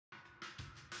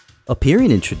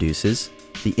Apperian introduces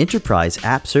the Enterprise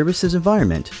App Services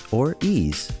Environment, or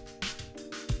EASE.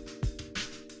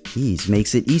 EASE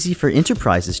makes it easy for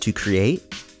enterprises to create,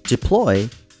 deploy,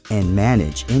 and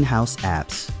manage in-house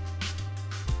apps.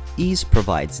 EASE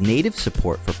provides native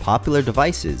support for popular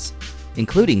devices,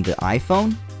 including the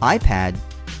iPhone, iPad,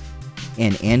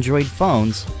 and Android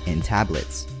phones and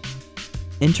tablets.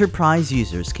 Enterprise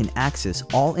users can access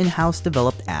all in-house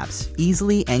developed apps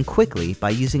easily and quickly by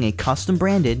using a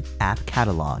custom-branded app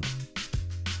catalog.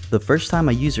 The first time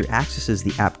a user accesses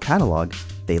the app catalog,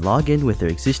 they log in with their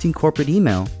existing corporate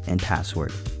email and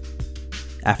password.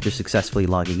 After successfully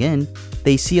logging in,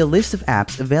 they see a list of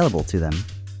apps available to them.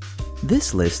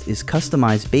 This list is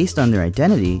customized based on their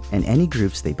identity and any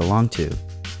groups they belong to.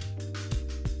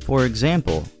 For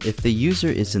example, if the user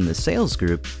is in the sales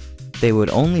group, they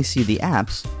would only see the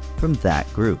apps from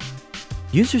that group.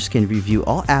 Users can review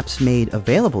all apps made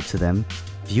available to them,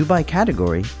 view by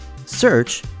category,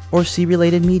 search, or see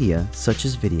related media such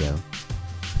as video.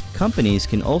 Companies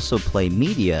can also play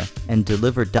media and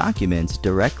deliver documents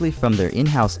directly from their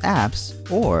in-house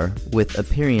apps or with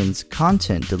Apperian's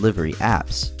content delivery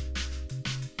apps.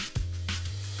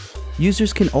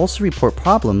 Users can also report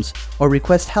problems or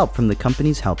request help from the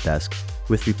company's help desk,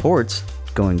 with reports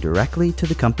going directly to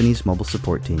the company's mobile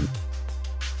support team.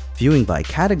 Viewing by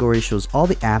category shows all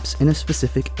the apps in a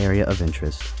specific area of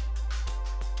interest.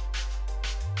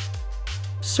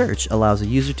 Search allows a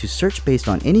user to search based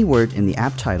on any word in the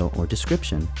app title or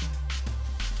description.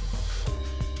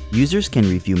 Users can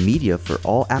review media for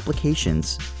all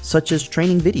applications, such as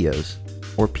training videos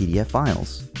or PDF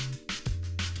files.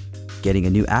 Getting a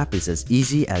new app is as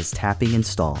easy as tapping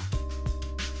install.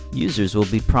 Users will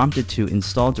be prompted to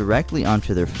install directly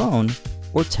onto their phone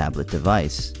or tablet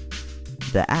device.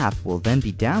 The app will then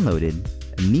be downloaded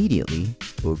immediately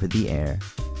over the air.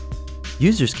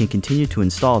 Users can continue to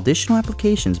install additional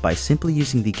applications by simply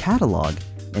using the catalog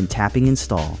and tapping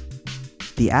install.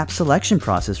 The app selection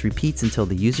process repeats until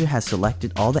the user has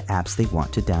selected all the apps they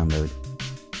want to download.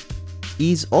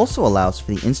 EASE also allows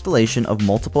for the installation of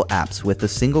multiple apps with a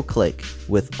single click,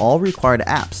 with all required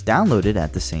apps downloaded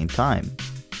at the same time.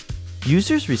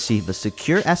 Users receive a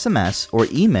secure SMS or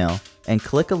email and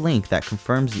click a link that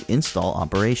confirms the install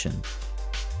operation.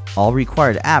 All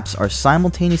required apps are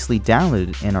simultaneously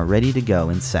downloaded and are ready to go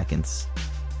in seconds.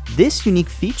 This unique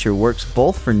feature works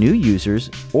both for new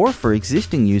users or for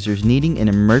existing users needing an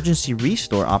emergency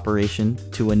restore operation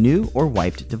to a new or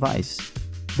wiped device.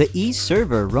 The EASE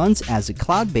server runs as a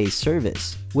cloud-based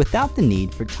service without the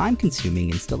need for time-consuming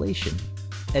installation.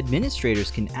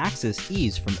 Administrators can access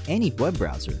EASE from any web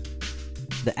browser.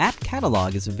 The app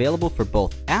catalog is available for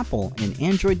both Apple and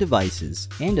Android devices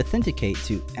and authenticate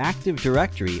to Active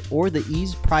Directory or the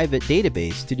EASE private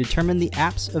database to determine the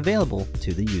apps available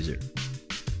to the user.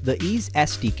 The EASE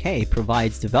SDK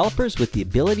provides developers with the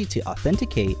ability to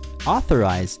authenticate,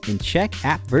 authorize, and check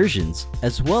app versions,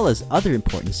 as well as other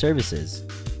important services.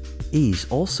 EASE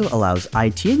also allows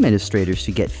IT administrators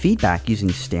to get feedback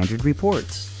using standard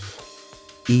reports.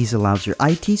 EASE allows your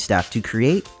IT staff to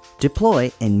create,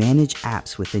 deploy, and manage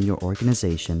apps within your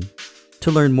organization.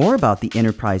 To learn more about the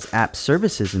Enterprise App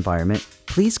Services environment,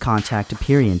 please contact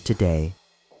Apperian today.